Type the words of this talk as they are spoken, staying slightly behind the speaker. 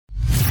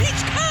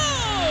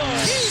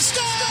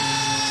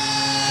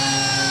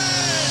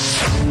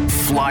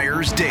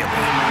Flyers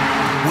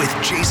Daily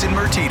with Jason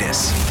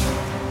Martinez.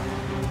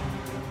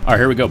 All right,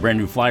 here we go. Brand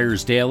new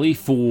Flyers Daily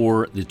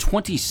for the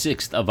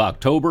 26th of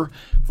October.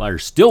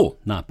 Flyers still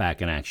not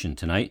back in action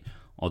tonight,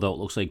 although it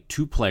looks like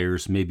two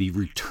players may be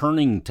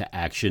returning to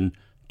action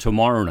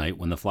tomorrow night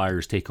when the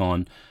Flyers take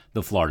on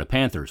the Florida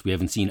Panthers. We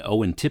haven't seen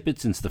Owen Tippett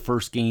since the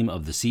first game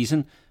of the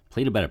season.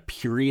 Played about a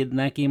period in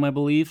that game, I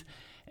believe,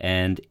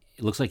 and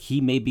it looks like he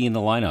may be in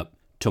the lineup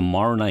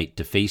tomorrow night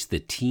to face the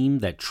team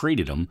that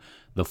traded him,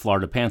 the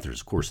Florida Panthers,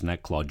 of course, in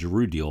that Claude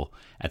Giroux deal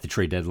at the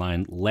trade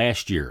deadline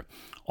last year.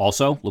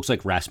 Also, looks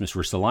like Rasmus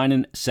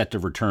Ristolainen set to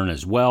return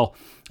as well,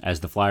 as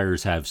the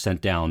Flyers have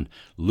sent down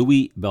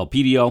Louis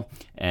Belpedio,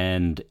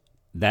 and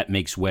that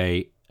makes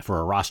way for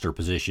a roster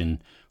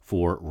position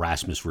for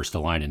Rasmus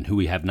Ristolainen, who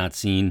we have not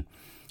seen.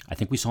 I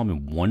think we saw him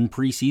in one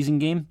preseason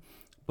game,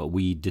 but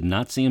we did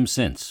not see him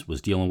since.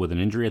 Was dealing with an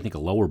injury, I think a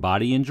lower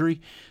body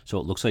injury. So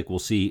it looks like we'll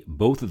see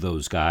both of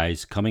those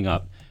guys coming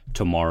up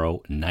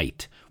tomorrow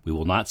night. We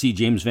will not see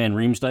James Van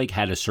Riemsdyk,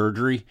 had a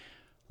surgery,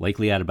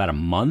 likely at about a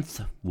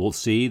month. We'll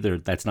see.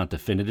 That's not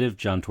definitive.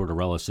 John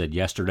Tortorella said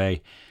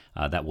yesterday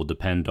that will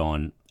depend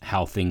on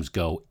how things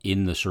go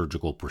in the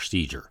surgical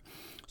procedure.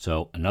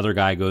 So another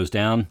guy goes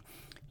down.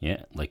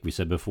 Yeah, like we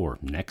said before,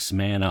 next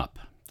man up.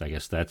 I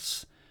guess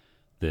that's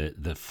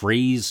the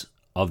phrase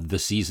of the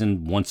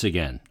season once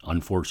again,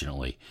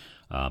 unfortunately.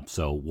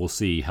 So we'll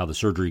see how the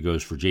surgery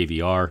goes for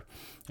JVR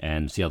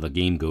and see how the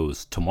game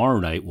goes tomorrow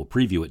night. We'll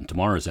preview it in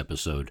tomorrow's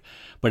episode.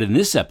 But in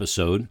this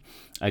episode,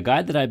 a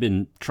guy that I've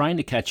been trying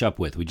to catch up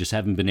with, we just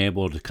haven't been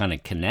able to kind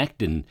of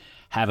connect and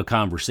have a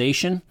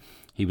conversation.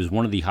 He was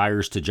one of the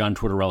hires to John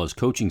Tortorella's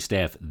coaching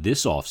staff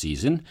this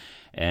offseason,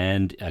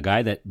 and a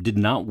guy that did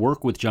not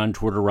work with John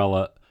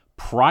Tortorella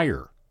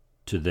prior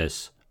to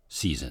this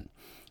season.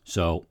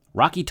 So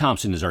Rocky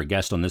Thompson is our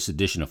guest on this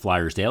edition of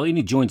Flyers Daily, and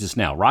he joins us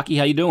now. Rocky,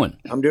 how you doing?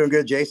 I'm doing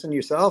good, Jason.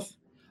 Yourself?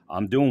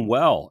 I'm doing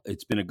well.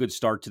 It's been a good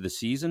start to the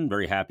season.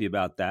 Very happy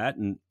about that.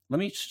 And let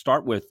me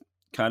start with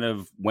kind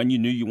of when you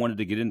knew you wanted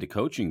to get into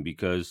coaching,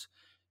 because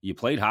you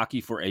played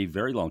hockey for a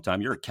very long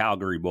time. You're a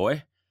Calgary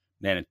boy,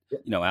 man,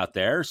 out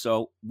there.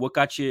 So what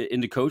got you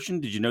into coaching?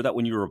 Did you know that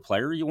when you were a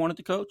player you wanted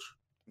to coach?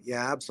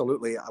 Yeah,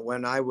 absolutely.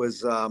 When I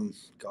was, I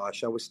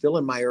was still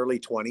in my early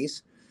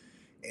 20s,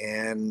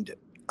 and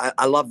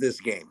I love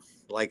this game.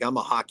 Like, I'm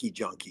a hockey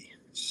junkie.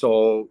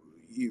 So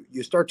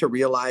you start to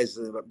realize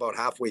about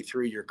halfway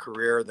through your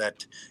career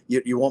that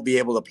you won't be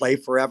able to play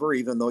forever,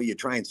 even though you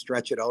try and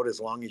stretch it out as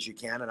long as you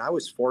can. And I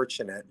was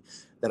fortunate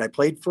that I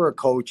played for a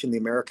coach in the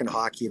American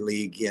Hockey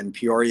League in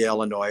Peoria,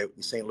 Illinois,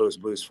 the St. Louis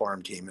Blues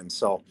farm team. And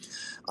so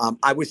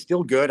I was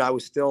still good. I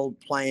was still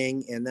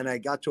playing. And then I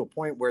got to a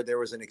point where there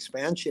was an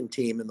expansion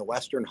team in the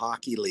Western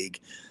Hockey League.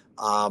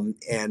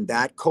 And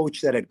that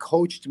coach that had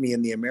coached me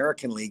in the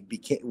American League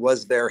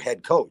was their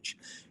head coach.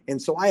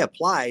 And so I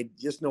applied,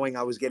 just knowing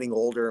I was getting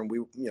older, and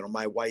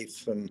my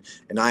wife and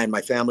I and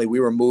my family, we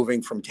were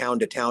moving from town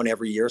to town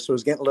every year. So it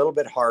was getting a little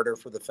bit harder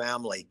for the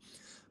family,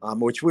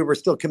 which we were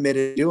still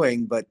committed to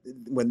doing. But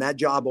when that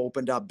job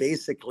opened up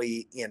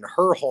basically in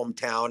her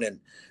hometown, and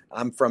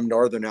I'm from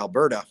Northern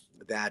Alberta,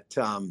 I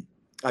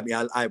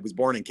was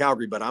born in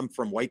Calgary, but I'm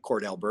from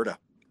Whitecourt, Alberta,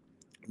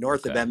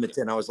 north of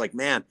Edmonton. I was like,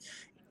 man,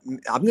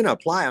 I'm going to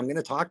apply. I'm going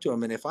to talk to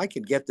him. And if I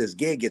could get this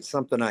gig, it's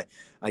something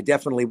I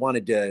definitely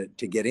wanted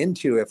to get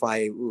into if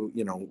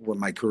when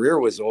my career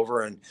was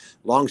over. And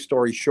long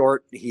story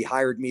short, he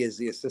hired me as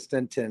the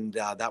assistant, and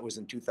that was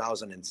in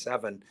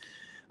 2007.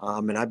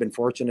 And I've been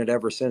fortunate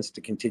ever since to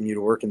continue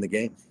to work in the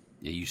game.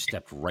 Yeah, you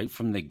stepped right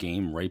from the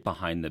game, right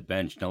behind the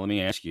bench. Now, let me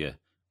ask you,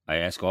 I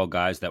ask all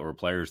guys that were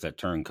players that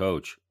turned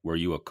coach, were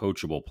you a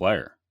coachable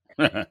player?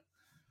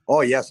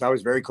 Oh, yes, I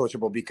was very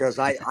coachable because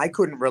I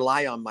couldn't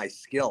rely on my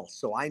skill.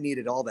 So I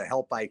needed all the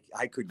help I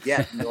could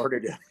get in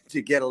order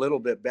to get a little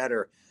bit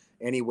better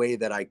any way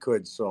that I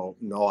could. So,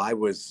 no,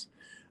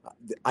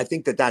 I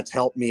think that's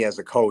helped me as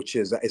a coach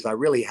is I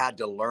really had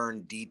to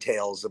learn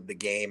details of the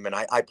game. And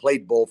I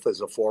played both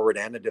as a forward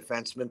and a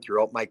defenseman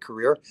throughout my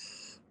career.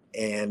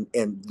 And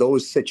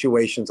those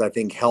situations, I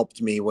think, helped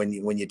me when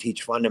you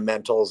teach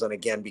fundamentals. And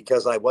again,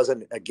 because I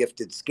wasn't a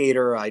gifted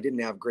skater, I didn't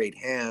have great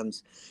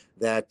hands,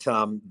 that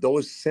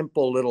those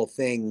simple little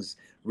things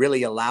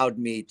really allowed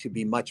me to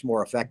be much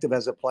more effective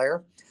as a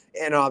player.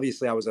 And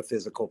obviously I was a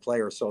physical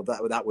player, so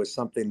that was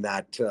something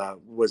that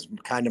was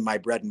kind of my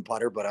bread and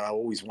butter, but I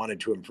always wanted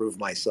to improve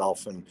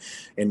myself. And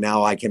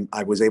now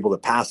I was able to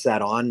pass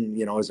that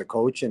on, as a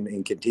coach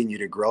and continue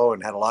to grow,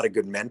 and had a lot of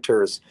good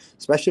mentors,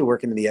 especially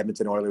working in the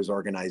Edmonton Oilers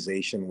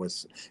organization.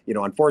 Was,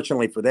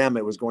 unfortunately for them,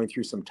 it was going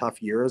through some tough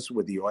years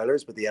with the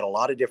Oilers, but they had a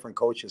lot of different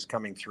coaches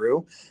coming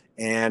through,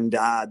 and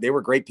they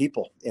were great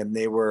people, and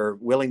they were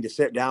willing to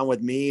sit down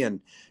with me and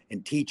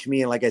teach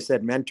me. And like I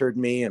said, mentored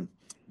me. And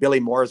Billy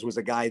Moores was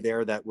a guy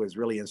there that was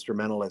really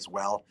instrumental as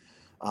well.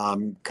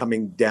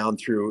 Coming down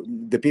through,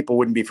 the people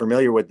wouldn't be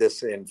familiar with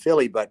this in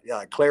Philly, but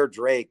Claire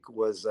Drake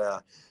was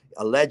a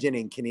legend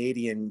in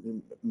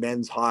Canadian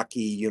men's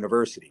hockey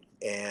university.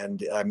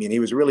 And I mean, he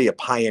was really a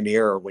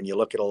pioneer when you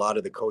look at a lot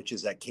of the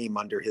coaches that came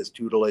under his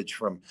tutelage,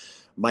 from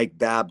Mike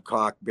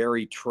Babcock,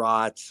 Barry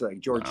Trotz,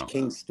 George Wow.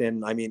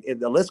 Kingston. I mean,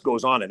 the list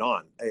goes on and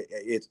on.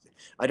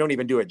 I don't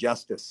even do it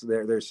justice.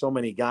 There's so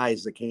many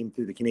guys that came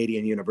through the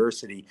Canadian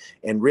University,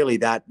 and really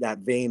that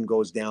vein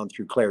goes down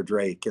through Claire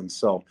Drake. And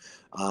so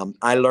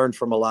I learned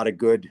from a lot of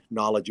good,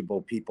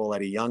 knowledgeable people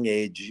at a young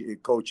age,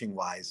 coaching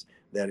wise,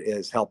 that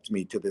has helped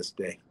me to this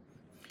day.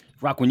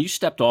 Rock, when you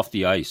stepped off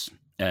the ice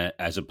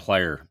as a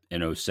player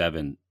in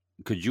 2007,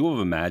 could you have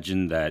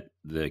imagined that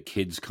the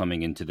kids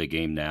coming into the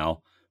game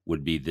now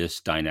would be this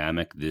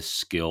dynamic, this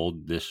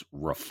skilled, this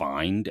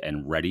refined,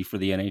 and ready for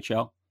the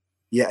NHL?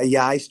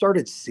 Yeah, I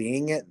started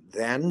seeing it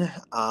then,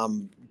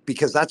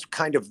 because that's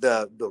kind of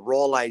the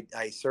role I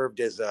served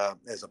as a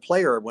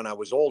player when I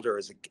was older,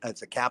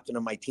 as a captain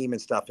of my team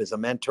and stuff, as a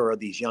mentor of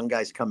these young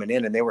guys coming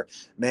in, and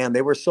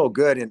they were so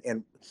good,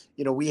 and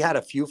you know, we had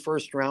a few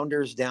first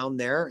rounders down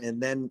there,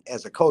 and then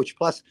as a coach,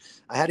 plus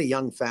I had a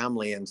young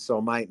family, and so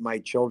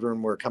my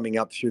children were coming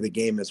up through the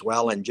game as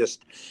well, and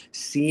just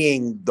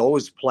seeing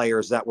those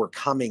players that were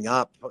coming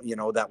up, you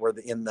know, that were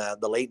in the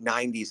late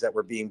 90s that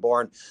were being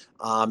born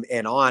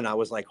and on, I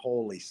was like,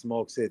 holy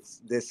smokes,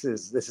 this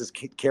is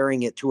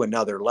carrying it to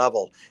another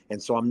level.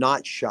 And so I'm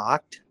not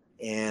shocked.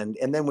 And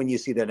then when you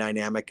see the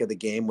dynamic of the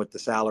game with the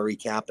salary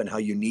cap and how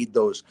you need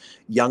those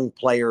young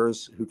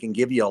players who can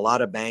give you a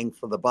lot of bang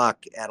for the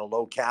buck at a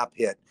low cap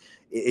hit,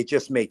 it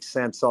just makes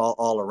sense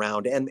all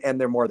around. And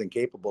they're more than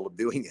capable of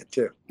doing it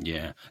too.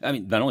 Yeah. I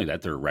mean, not only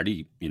that, they're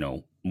ready, you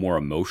know, more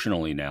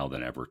emotionally now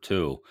than ever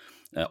too.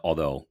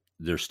 Although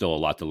there's still a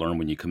lot to learn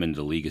when you come into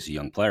the league as a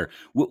young player.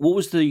 What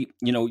was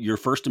your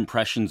first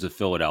impressions of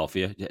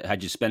Philadelphia?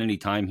 Had you spent any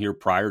time here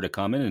prior to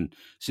coming? And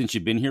since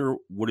you've been here,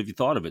 what have you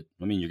thought of it?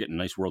 I mean, you're getting a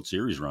nice World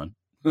Series run.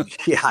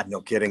 Yeah, no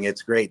kidding.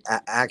 It's great.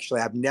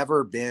 Actually, I've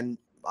never been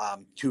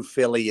to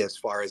Philly as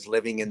far as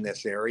living in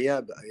this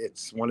area.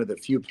 It's one of the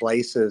few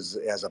places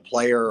as a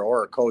player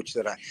or a coach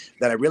that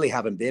I really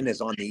haven't been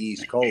is on the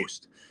East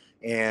Coast.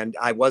 And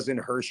I was in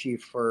Hershey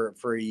for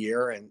a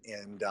year,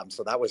 and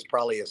so that was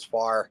probably as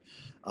far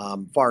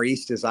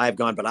east as I've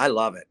gone. But I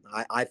love it.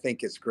 I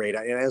think it's great.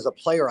 And as a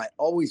player, I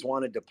always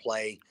wanted to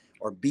play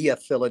or be a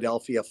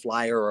Philadelphia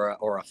Flyer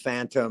or a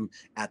Phantom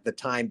at the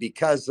time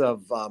because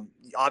of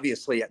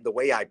obviously the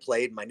way I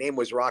played. My name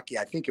was Rocky.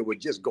 I think it would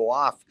just go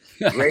off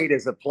great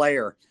as a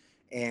player.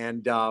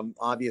 And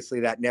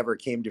obviously that never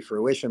came to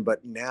fruition.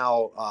 But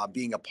now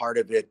being a part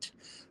of it,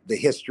 the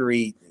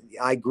history,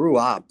 I grew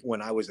up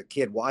when I was a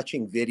kid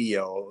watching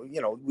video. You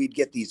know, we'd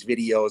get these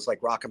videos like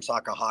Rock'em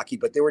Sock'em Hockey,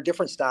 but there were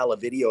different style of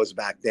videos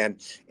back then.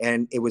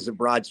 And it was the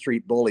Broad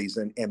Street Bullies,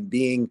 and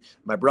being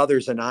my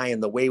brothers and I,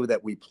 and the way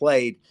that we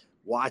played,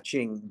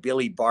 watching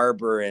Billy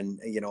Barber and,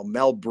 you know,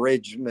 Mel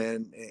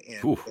Bridgman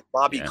and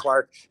Bobby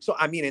Clark. So,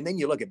 I mean, and then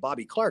you look at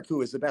Bobby Clark, who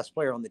was the best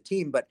player on the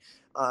team, but,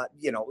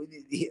 you know,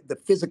 the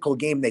physical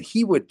game that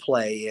he would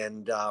play.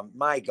 And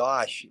my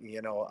gosh,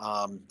 you know,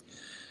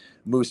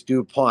 Moose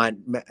DuPont,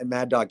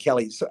 Mad Dog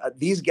Kelly. So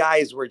these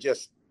guys were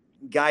just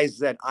guys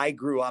that I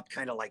grew up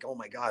kind of like, oh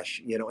my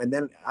gosh, you know, and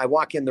then I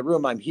walk in the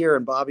room, I'm here,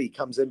 and Bobby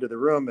comes into the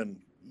room, and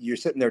you're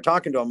sitting there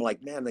talking to him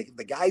like, man,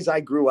 the guys I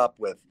grew up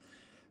with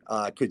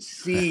could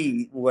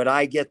see what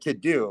I get to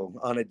do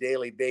on a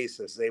daily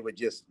basis. They would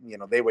just, you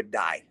know, they would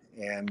die.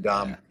 And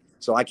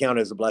so I count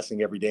it as a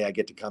blessing every day I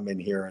get to come in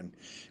here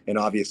and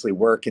obviously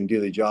work and do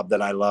the job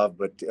that I love.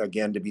 But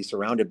again, to be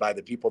surrounded by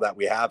the people that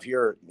we have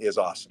here is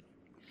awesome.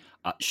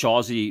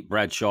 Shawsey,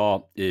 Brad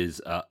Shaw,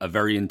 is a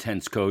very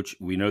intense coach.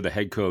 We know the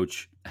head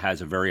coach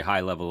has a very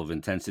high level of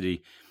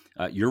intensity.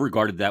 You're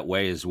regarded that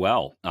way as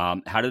well.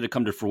 How did it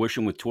come to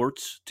fruition with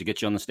Torts to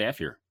get you on the staff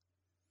here?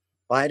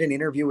 Well, I had an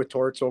interview with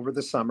Torts over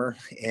the summer,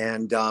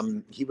 and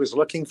he was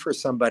looking for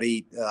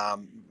somebody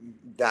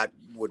that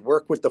would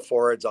work with the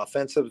forwards,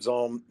 offensive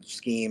zone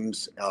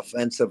schemes,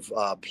 offensive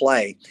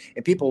play.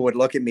 And people would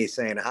look at me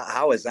saying,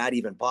 how is that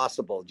even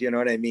possible? Do you know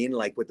what I mean?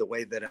 Like with the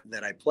way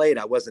that I played,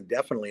 I wasn't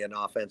definitely an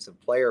offensive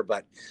player,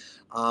 but,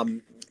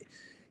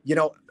 you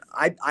know,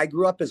 I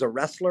grew up as a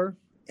wrestler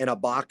and a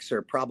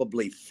boxer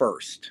probably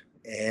first.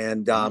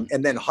 And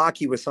then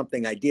hockey was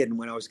something I did. And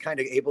when I was kind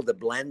of able to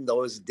blend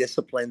those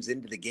disciplines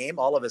into the game,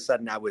 all of a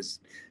sudden I was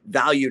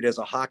valued as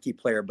a hockey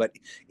player. But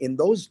in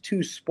those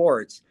two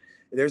sports,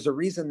 there's a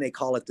reason they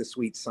call it the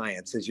sweet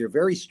science, is you're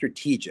very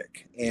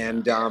strategic.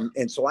 And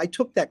so I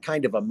took that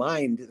kind of a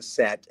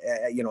mindset,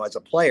 you know, as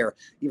a player,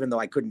 even though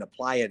I couldn't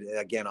apply it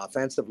again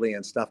offensively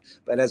and stuff,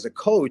 but as a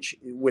coach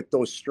with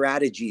those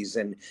strategies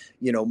and,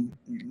 you know,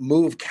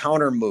 move,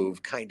 counter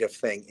move kind of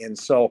thing. And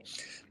so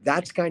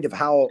that's kind of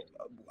how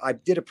I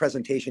did a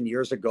presentation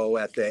years ago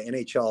at the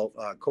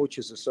NHL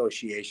Coaches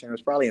Association. It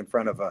was probably in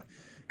front of a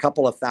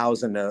couple of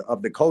thousand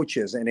of the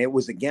coaches. And it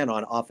was, again,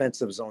 on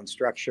offensive zone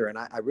structure. And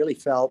I really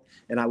felt,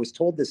 and I was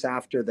told this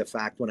after the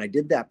fact when I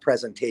did that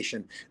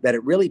presentation, that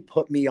it really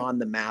put me on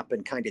the map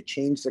and kind of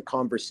changed the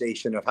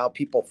conversation of how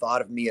people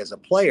thought of me as a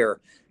player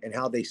and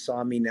how they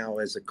saw me now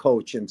as a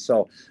coach. And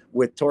so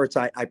with Torts,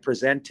 I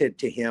presented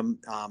to him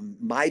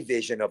my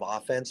vision of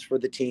offense for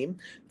the team,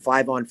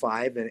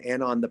 5-on-5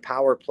 and on the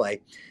power play.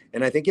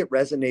 And I think it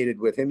resonated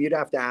with him. You'd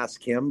have to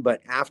ask him.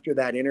 But after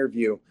that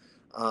interview,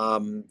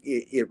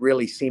 it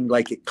really seemed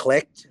like it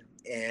clicked.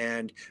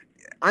 And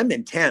I'm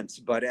intense,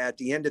 but at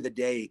the end of the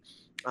day,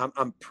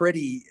 I'm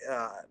pretty,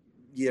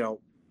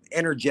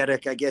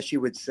 energetic, I guess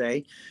you would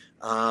say.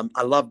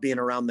 I love being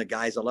around the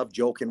guys. I love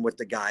joking with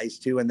the guys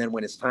too. And then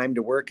when it's time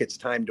to work, it's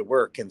time to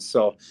work. And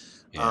so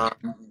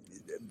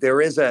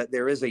there is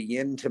a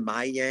yin to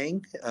my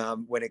yang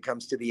when it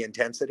comes to the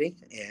intensity.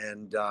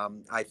 And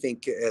I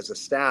think as a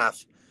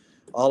staff,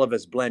 all of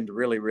us blend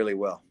really, really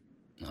well.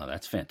 Oh,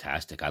 that's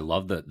fantastic. I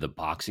love the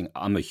boxing.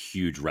 I'm a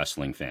huge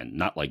wrestling fan,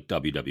 not like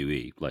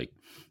WWE. Like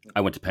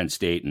I went to Penn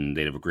State and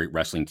they have a great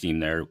wrestling team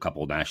there, a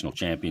couple of national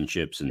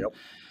championships. And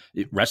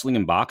wrestling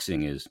and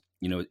boxing is,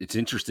 it's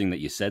interesting that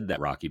you said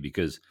that, Rocky,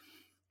 because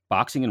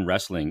boxing and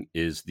wrestling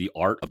is the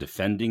art of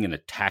defending and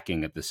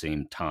attacking at the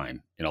same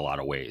time in a lot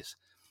of ways,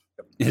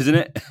 isn't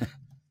it?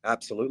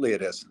 Absolutely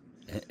it is.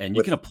 And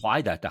you can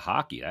apply that to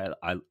hockey.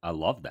 I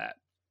love that.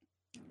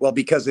 Well,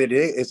 because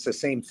it's the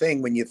same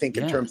thing when you think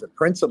in terms of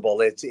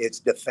principle. It's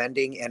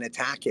defending and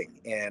attacking,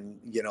 and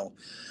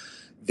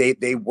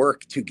they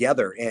work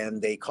together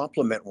and they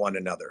complement one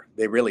another.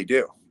 They really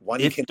do.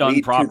 One if can done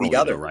lead properly, to the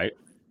other, though, right?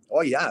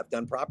 Oh yeah, if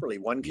done properly,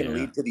 one can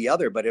lead to the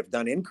other. But if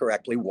done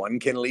incorrectly, one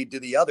can lead to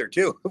the other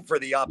too for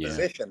the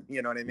opposition.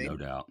 You know what I mean?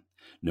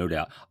 No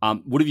doubt.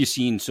 What have you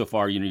seen so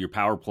far? Your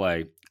power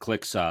play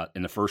clicks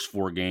in the first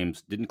 4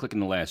 games. Didn't click in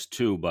the last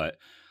 2, but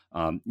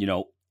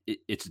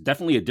it's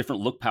definitely a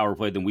different look power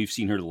play than we've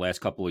seen here the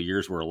last couple of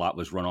years, where a lot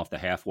was run off the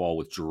half wall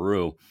with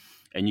Giroux.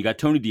 And you got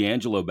Tony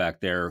DeAngelo back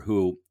there,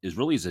 who is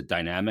really a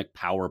dynamic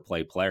power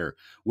play player.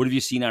 What have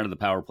you seen out of the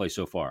power play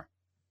so far?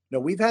 No,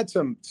 we've had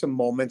some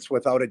moments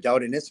without a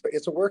doubt, and it's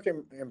a work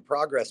in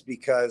progress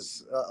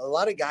because a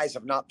lot of guys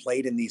have not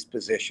played in these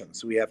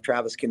positions. We have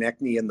Travis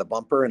Konechny in the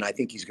bumper, and I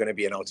think he's going to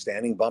be an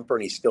outstanding bumper,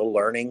 and he's still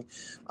learning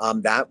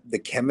that the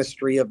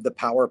chemistry of the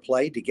power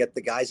play to get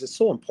the guys is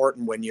so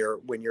important when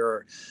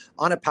you're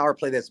on a power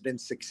play that's been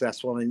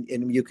successful.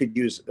 And you could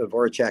use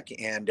Voracek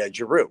and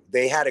Giroux.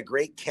 They had a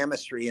great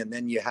chemistry, and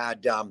then you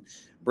had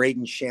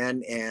Braden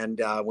Shen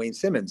and Wayne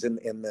Simmons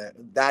in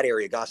that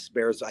area. Gus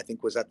Bears, I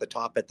think, was at the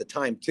top at the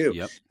time too.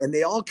 Yep. And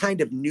they all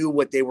kind of knew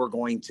what they were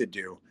going to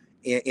do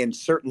in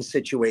certain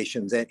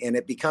situations. And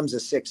it becomes a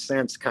sixth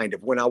sense kind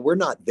of. Now, we're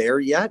not there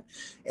yet.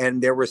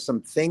 And there were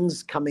some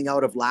things coming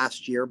out of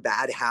last year,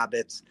 bad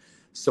habits.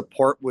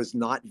 Support was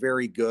not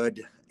very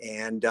good.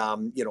 And,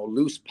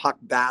 loose puck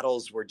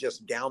battles were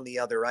just down the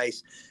other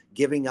ice,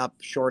 giving up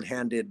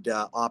shorthanded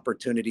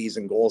opportunities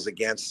and goals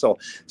against. So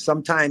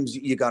sometimes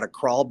you got to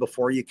crawl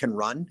before you can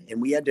run. And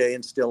we had to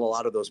instill a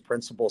lot of those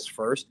principles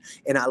first.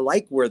 And I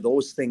like where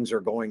those things are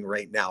going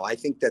right now. I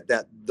think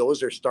that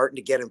those are starting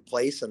to get in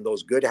place and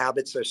those good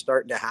habits are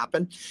starting to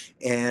happen.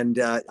 And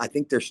I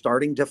think they're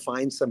starting to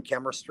find some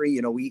chemistry.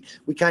 We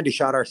kind of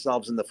shot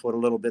ourselves in the foot a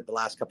little bit the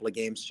last couple of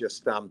games,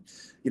 just,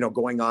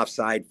 going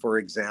offside, for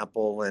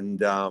example.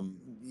 And,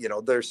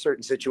 there's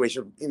certain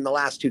situations in the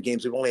last 2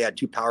 games. We've only had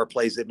 2 power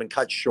plays. They've been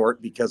cut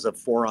short because of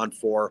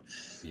 4-on-4.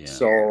 Yeah.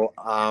 So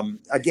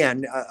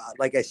again,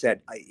 like I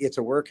said, it's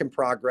a work in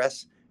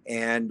progress,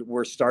 and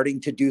we're starting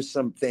to do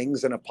some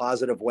things in a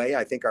positive way.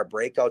 I think our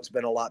breakout's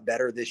been a lot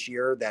better this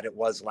year than it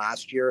was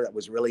last year. That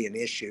was really an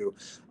issue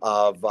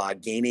of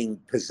gaining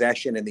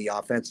possession in the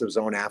offensive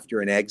zone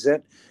after an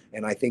exit.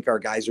 And I think our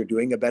guys are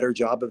doing a better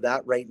job of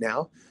that right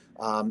now.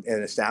 And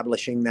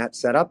establishing that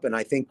setup. And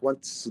I think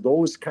once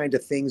those kind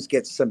of things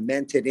get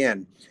cemented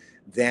in,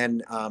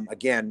 then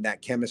again,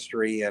 that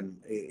chemistry and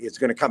it's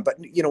going to come. But,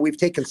 we've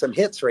taken some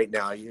hits right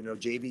now.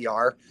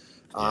 JVR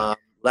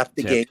left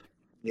the game.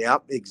 Yeah,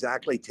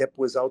 exactly. Tip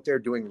was out there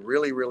doing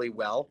really, really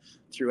well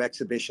through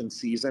exhibition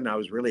season. I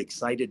was really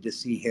excited to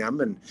see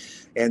him.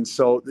 And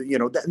so,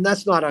 and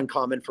that's not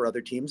uncommon for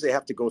other teams. They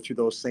have to go through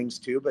those things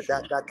too. But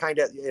that kind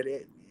of,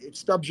 it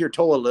stubs your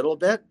toe a little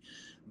bit.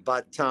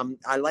 But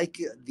I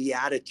like the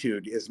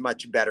attitude is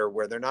much better,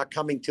 where they're not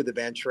coming to the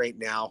bench right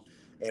now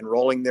and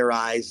rolling their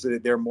eyes.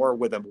 They're more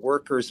with a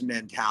worker's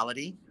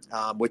mentality,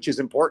 which is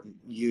important.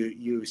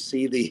 You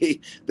see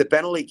the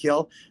penalty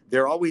kill,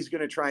 they're always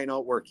going to try and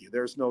outwork you.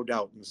 There's no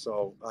doubt. And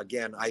so,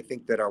 again, I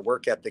think that our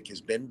work ethic has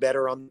been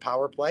better on the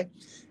power play.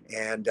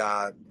 And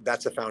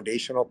that's a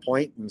foundational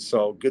point. And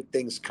so good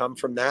things come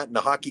from that. And the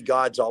hockey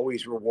gods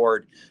always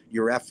reward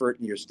your effort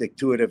and your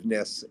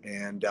stick-to-itiveness.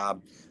 And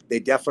they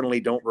definitely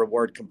don't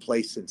reward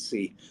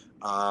complacency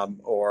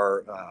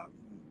or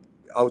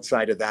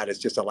outside of that. It's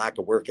just a lack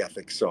of work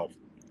ethic. So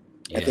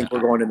I think we're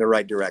going in the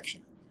right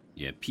direction.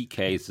 Yeah,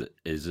 PK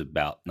is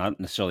about not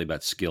necessarily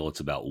about skill,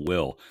 it's about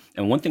will.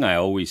 And one thing I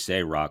always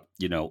say, Rock,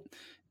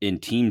 in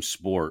team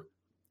sport,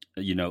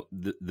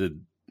 the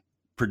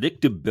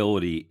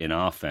predictability in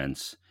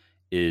offense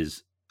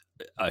is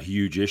a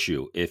huge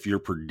issue. If you're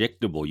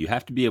predictable, you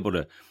have to be able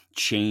to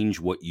change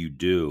what you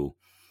do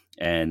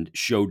and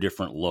show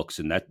different looks.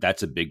 And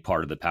that's a big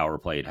part of the power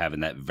play, and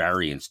having that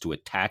variance to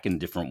attack in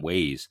different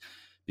ways.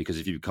 Because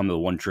if you become the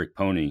one trick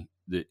pony,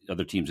 the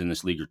other teams in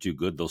this league are too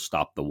good. They'll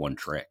stop the one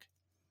trick.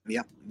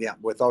 Yeah,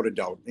 without a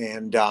doubt.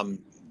 And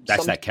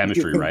that's that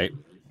chemistry, right?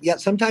 Yeah,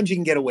 sometimes you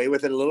can get away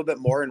with it a little bit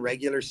more in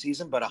regular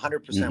season, but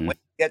 100% when you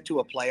get to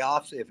a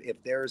playoffs,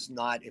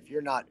 if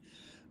you're not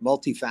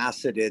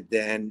multifaceted,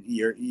 then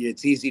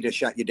it's easy to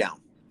shut you down,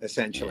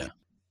 essentially.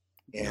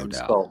 Yeah, and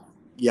so,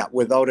 yeah,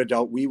 without a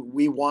doubt, we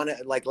want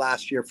to, like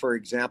last year, for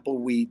example,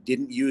 we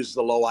didn't use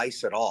the low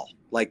ice at all,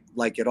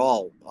 like at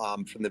all,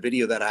 from the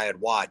video that I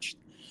had watched.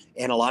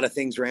 And a lot of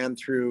things ran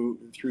through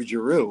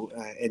Giroux,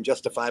 and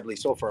justifiably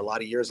so. For a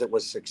lot of years, it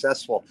was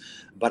successful.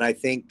 But I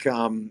think,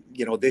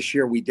 this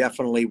year we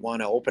definitely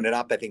want to open it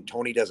up. I think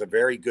Tony does a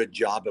very good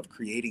job of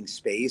creating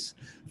space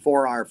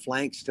for our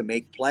flanks to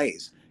make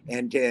plays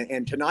and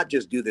to not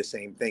just do the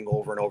same thing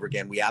over and over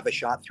again. We have a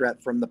shot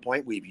threat from the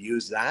point. We've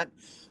used that.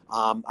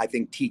 I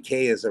think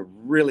TK is a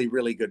really,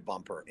 really good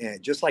bumper.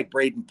 And just like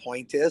Braden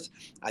Point is,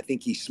 I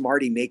think he's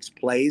smart. He makes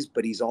plays,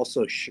 but he's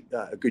also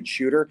a good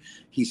shooter.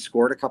 He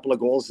scored a couple of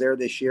goals there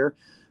this year.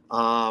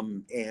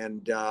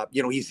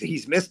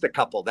 He's missed a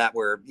couple that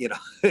were,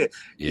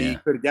 he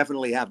could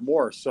definitely have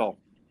more. So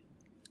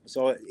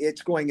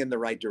it's going in the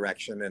right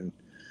direction, and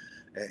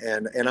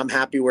I'm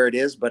happy where it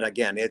is. But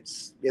again,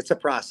 it's a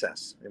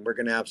process, and we're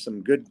going to have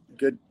some good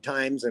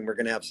times, and we're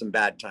going to have some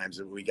bad times,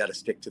 and we got to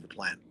stick to the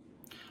plan.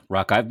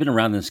 Rock, I've been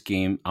around this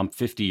game. I'm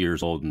 50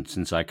 years old, and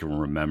since I can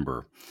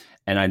remember,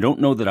 and I don't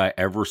know that I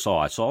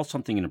saw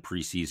something in a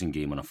preseason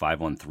game on a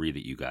 5-on-3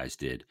 that you guys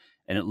did,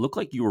 and it looked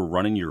like you were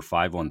running your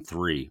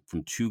 5-on-3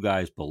 from two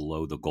guys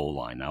below the goal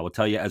line. Now, I will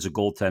tell you, as a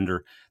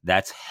goaltender,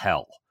 that's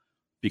hell,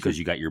 because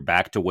you got your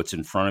back to what's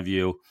in front of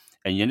you,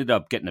 and you ended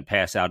up getting a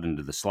pass out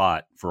into the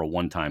slot for a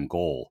one-time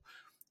goal.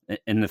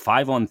 And the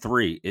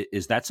 5-on-3,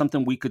 is that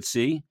something we could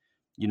see,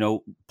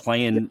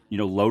 playing,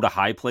 low to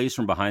high plays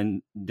from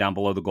behind down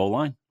below the goal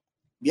line?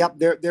 Yep,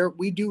 there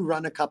we do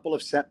run a couple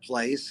of set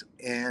plays,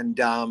 and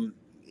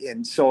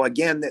so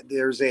again,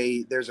 there's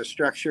a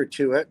structure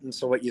to it, and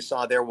so what you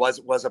saw there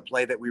was a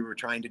play that we were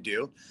trying to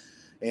do,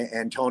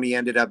 and Tony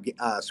ended up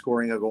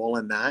scoring a goal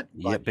in that.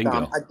 Yeah,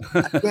 bingo.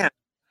 Again,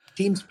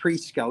 teams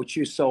pre-scout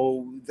you,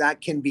 so that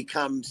can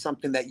become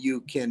something that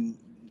you can,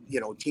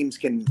 teams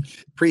can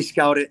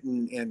pre-scout it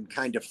and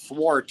kind of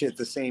thwart at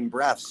the same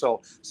breath.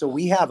 So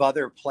we have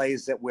other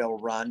plays that we'll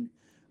run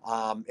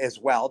as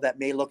well that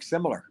may look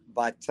similar.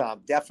 But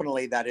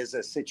definitely that is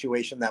a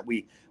situation that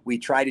we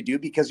try to do,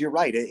 because you're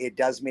right. It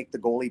does make the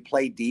goalie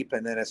play deep,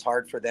 and then it's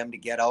hard for them to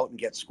get out and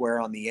get square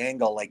on the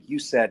angle. Like you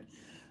said,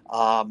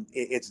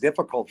 it's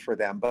difficult for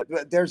them.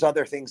 But there's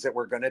other things that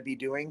we're going to be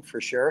doing for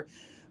sure.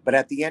 But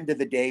at the end of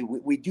the day,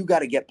 we do got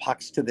to get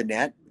pucks to the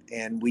net.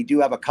 And we do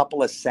have a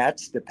couple of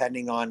sets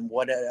depending on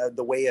what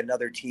the way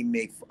another team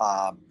may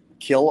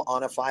kill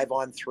on a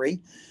 5-on-3.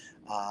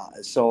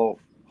 So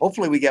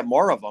hopefully we get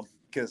more of them,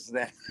 because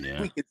then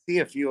we can see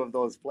a few of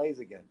those plays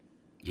again.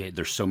 Yeah,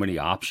 there's so many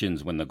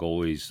options when the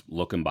goalie's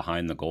looking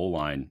behind the goal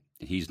line.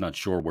 He's not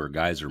sure where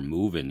guys are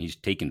moving. He's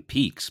taking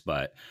peeks,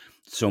 but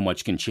so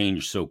much can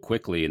change so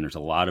quickly, and there's a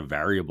lot of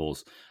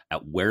variables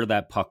at where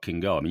that puck can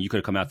go. I mean, you could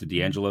have come out to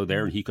D'Angelo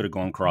there, and he could have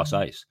gone cross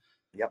ice.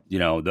 Yep.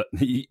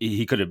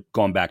 He could have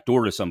gone back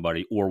door to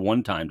somebody or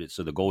one-timed it.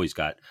 So the goalie's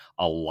got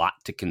a lot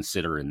to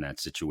consider in that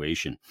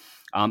situation.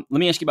 Let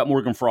me ask you about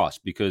Morgan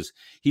Frost, because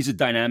he's a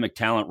dynamic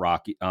talent,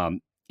 Rock.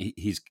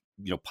 He's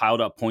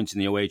piled up points in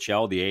the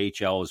OHL,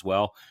 the AHL as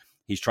well.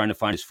 He's trying to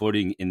find his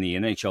footing in the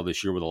NHL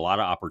this year with a lot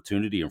of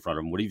opportunity in front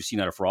of him. What have you seen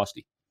out of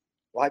Frosty?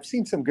 Well, I've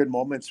seen some good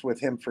moments with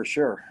him for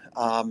sure.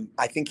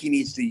 I think he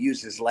needs to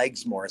use his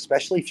legs more,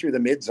 especially through the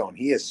mid zone.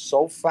 He is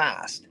so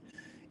fast,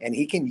 and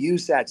he can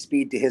use that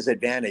speed to his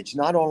advantage,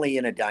 not only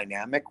in a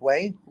dynamic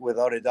way,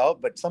 without a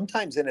doubt, but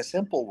sometimes in a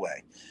simple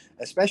way,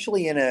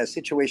 especially in a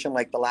situation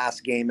like the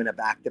last game in a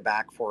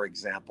back-to-back, for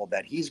example,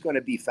 that he's going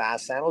to be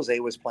fast. San Jose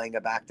was playing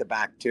a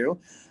back-to-back too.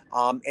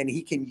 And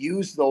he can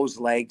use those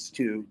legs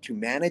to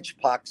manage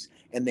pucks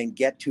and then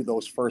get to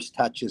those first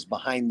touches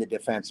behind the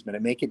defenseman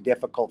and make it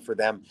difficult for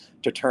them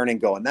to turn and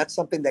go. And that's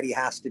something that he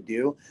has to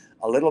do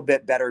a little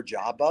bit better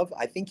job of.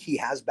 I think he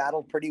has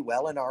battled pretty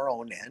well in our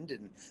own end.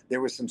 And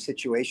there were some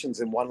situations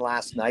in one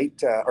last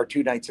night, or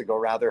 2 nights ago,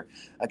 rather,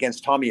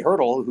 against Tommy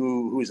Hurdle,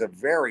 who's a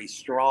very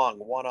strong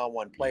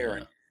one-on-one player.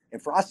 Yeah.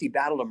 And Frosty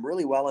battled him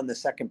really well in the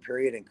second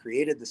period and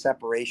created the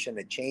separation,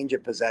 a change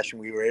of possession.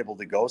 We were able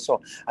to go.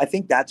 So I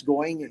think that's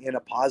going in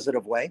a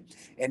positive way.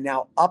 And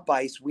now up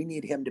ice, we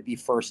need him to be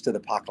first to the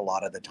puck a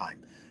lot of the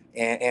time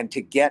and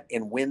to get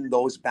and win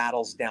those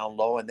battles down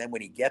low. And then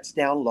when he gets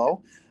down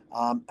low,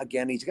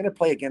 again, he's going to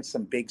play against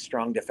some big,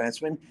 strong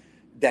defensemen.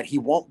 that he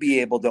won't be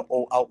able to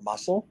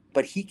out-muscle,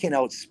 but he can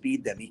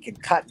outspeed them. He can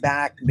cut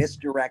back,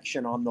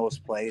 misdirection on those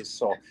plays.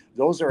 So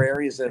those are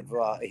areas of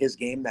his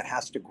game that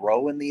has to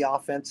grow in the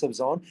offensive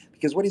zone,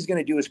 because what he's going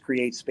to do is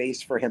create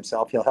space for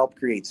himself. He'll help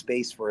create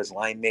space for his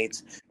line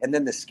mates. And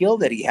then the skill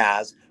that he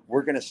has,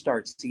 we're going to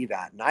start to see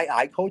that. And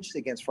I coached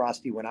against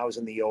Frosty when I was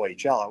in the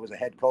OHL. I was a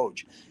head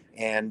coach,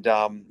 and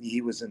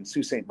he was in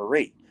Sault Ste.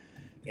 Marie.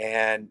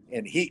 And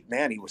he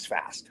was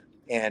fast,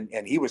 and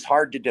he was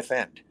hard to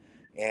defend.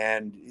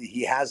 And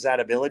he has that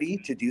ability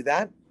to do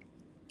that.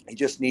 He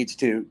just needs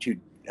to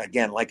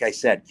again, like I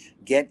said,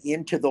 get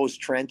into those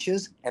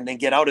trenches and then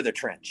get out of the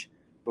trench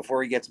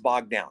before he gets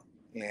bogged down.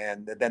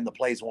 And then the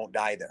plays won't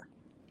die there.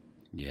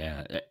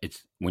 Yeah,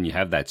 it's when you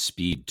have that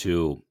speed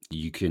too,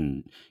 you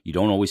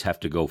don't always have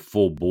to go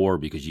full bore,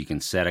 because you can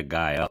set a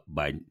guy up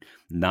by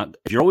not,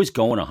 if you're always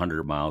going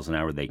 100 miles an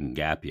hour, they can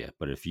gap you.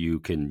 But if you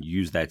can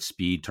use that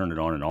speed, turn it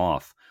on and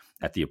off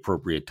at the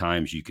appropriate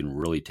times, you can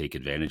really take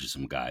advantage of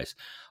some guys.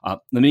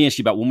 Let me ask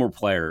you about one more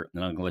player,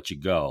 and I'm going to let you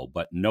go.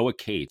 But Noah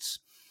Cates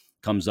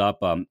comes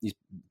up. He's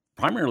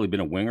primarily been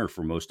a winger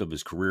for most of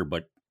his career,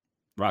 but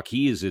Rock,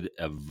 he is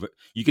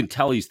you can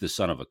tell he's the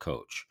son of a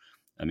coach.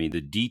 I mean,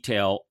 the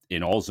detail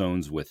in all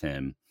zones with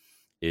him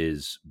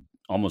is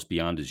almost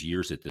beyond his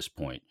years at this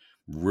point.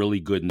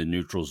 Really good in the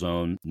neutral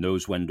zone,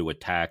 knows when to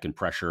attack and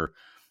pressure,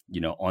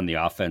 on the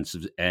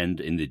offensive end,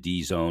 in the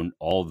D zone,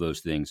 all of those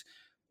things.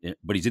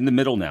 But he's in the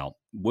middle now.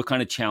 What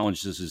kind of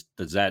challenges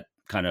does that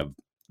kind of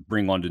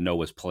bring onto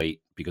Noah's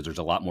plate? Because there's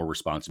a lot more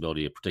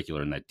responsibility, in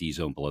particular in that D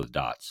zone below the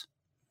dots.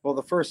 Well,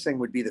 the first thing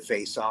would be the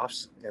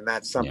face-offs, and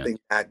that's something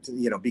that,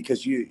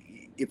 because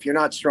if you're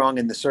not strong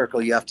in the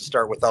circle, you have to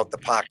start without the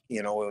puck,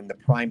 in the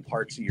prime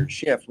parts of your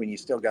shift when you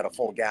still got a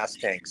full gas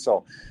tank.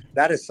 So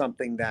that is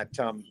something that,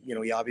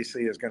 he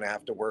obviously is going to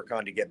have to work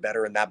on to get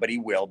better in that, but he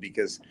will,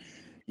 because,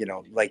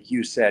 like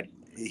you said,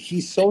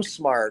 he's so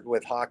smart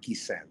with hockey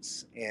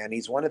sense, and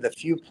he's one of the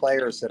few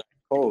players that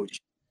I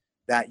coach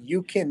that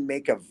you can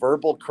make a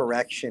verbal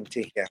correction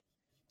to him,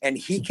 and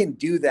he can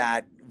do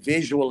that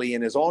visually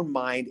in his own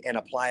mind and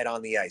apply it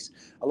on the ice.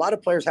 A lot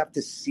of players have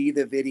to see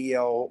the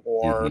video,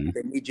 or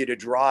they need you to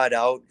draw it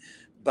out,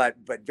 but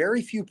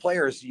very few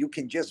players, you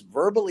can just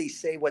verbally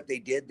say what they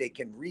did. They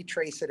can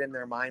retrace it in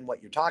their mind,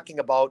 what you're talking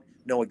about,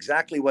 know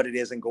exactly what it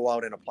is, and go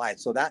out and apply it.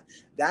 So that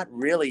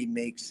really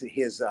makes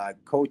his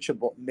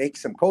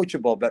makes him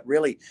coachable, but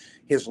really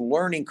his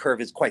learning curve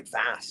is quite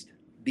fast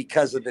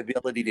because of the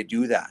ability to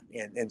do that.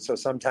 And so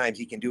sometimes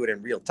he can do it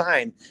in real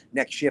time.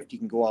 Next shift, he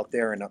can go out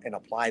there and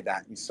apply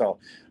that. And so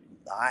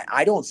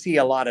I don't see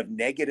a lot of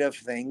negative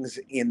things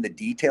in the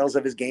details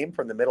of his game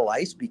from the middle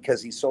ice,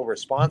 because he's so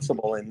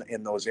responsible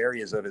in those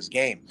areas of his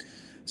game.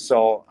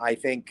 So I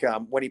think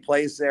when he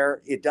plays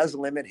there, it does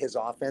limit his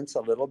offense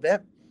a little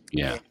bit.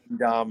 Yeah.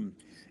 And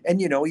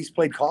he's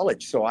played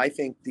college. So I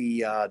think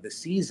the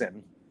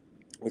season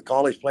with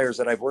college players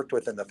that I've worked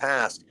with in the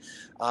past,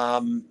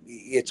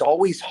 it's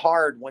always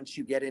hard once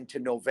you get into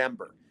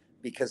November,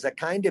 because that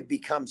kind of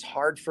becomes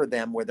hard for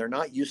them, where they're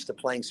not used to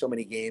playing so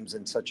many games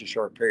in such a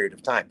short period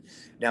of time.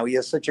 Now, he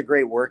has such a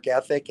great work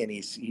ethic, and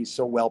he's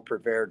so well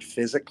prepared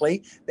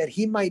physically that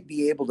he might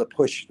be able to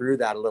push through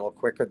that a little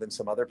quicker than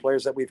some other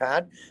players that we've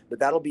had. But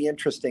that'll be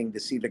interesting to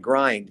see the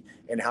grind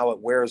and how it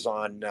wears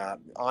on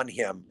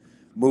him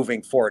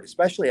moving forward,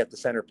 especially at the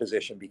center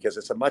position, because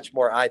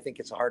I think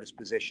it's the hardest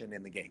position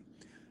in the game.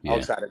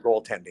 Outside of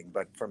goaltending.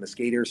 But from a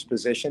skater's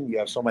position, you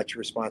have so much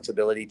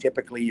responsibility.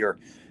 Typically, you're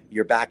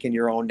back in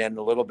your own end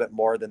a little bit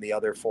more than the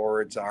other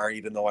forwards are,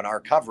 even though in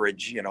our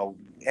coverage,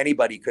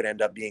 anybody could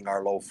end up being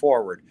our low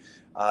forward.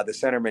 The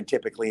centermen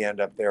typically end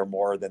up there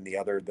more than the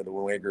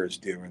wingers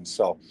do. And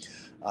so,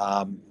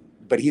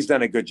 but he's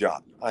done a good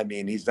job. I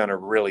mean, he's done a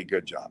really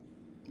good job.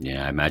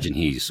 Yeah, I imagine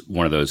he's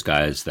one of those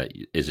guys that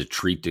is a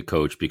treat to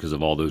coach because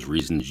of all those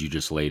reasons you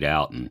just laid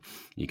out. And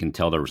you can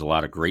tell there was a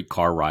lot of great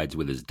car rides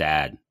with his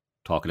dad,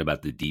 talking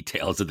about the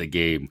details of the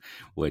game,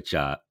 which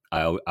I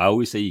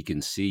always say you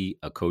can see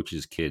a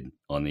coach's kid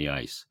on the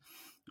ice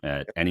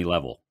at any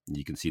level.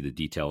 You can see the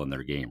detail in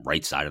their game,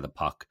 right side of the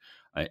puck,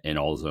 in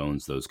all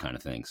zones, those kind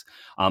of things.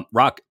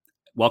 Rock,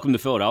 welcome to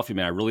Philadelphia,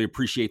 man. I really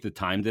appreciate the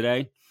time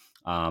today.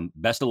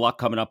 Best of luck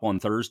coming up on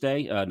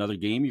Thursday. Another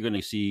game. You're going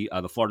to see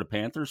the Florida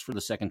Panthers for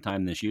the second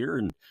time this year.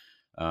 And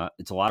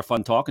it's a lot of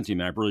fun talking to you,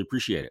 man. I really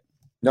appreciate it.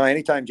 No,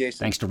 anytime, Jason.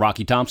 Thanks to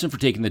Rocky Thompson for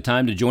taking the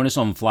time to join us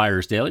on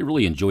Flyers Daily.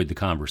 Really enjoyed the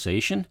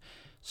conversation.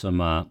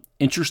 Some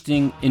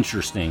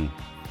interesting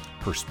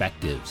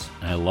perspectives.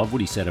 And I love what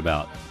he said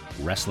about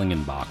wrestling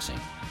and boxing.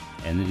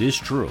 And it is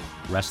true.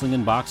 Wrestling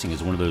and boxing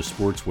is one of those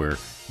sports where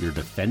you're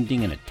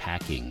defending and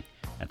attacking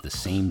at the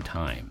same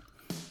time.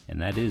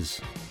 And that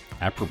is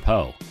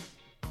apropos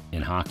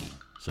in hockey.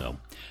 So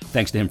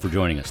thanks to him for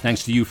joining us.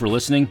 Thanks to you for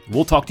listening.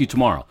 We'll talk to you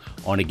tomorrow.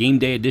 On a game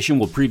day edition,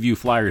 we'll preview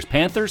Flyers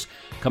Panthers.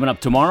 Coming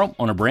up tomorrow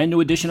on a brand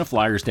new edition of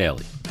Flyers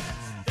Daily.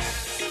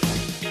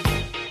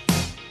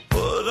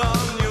 Put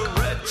on your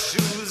red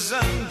shoes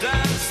and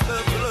dance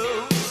the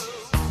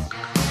blues.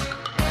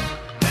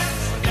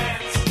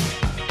 Dance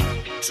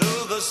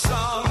to the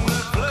song.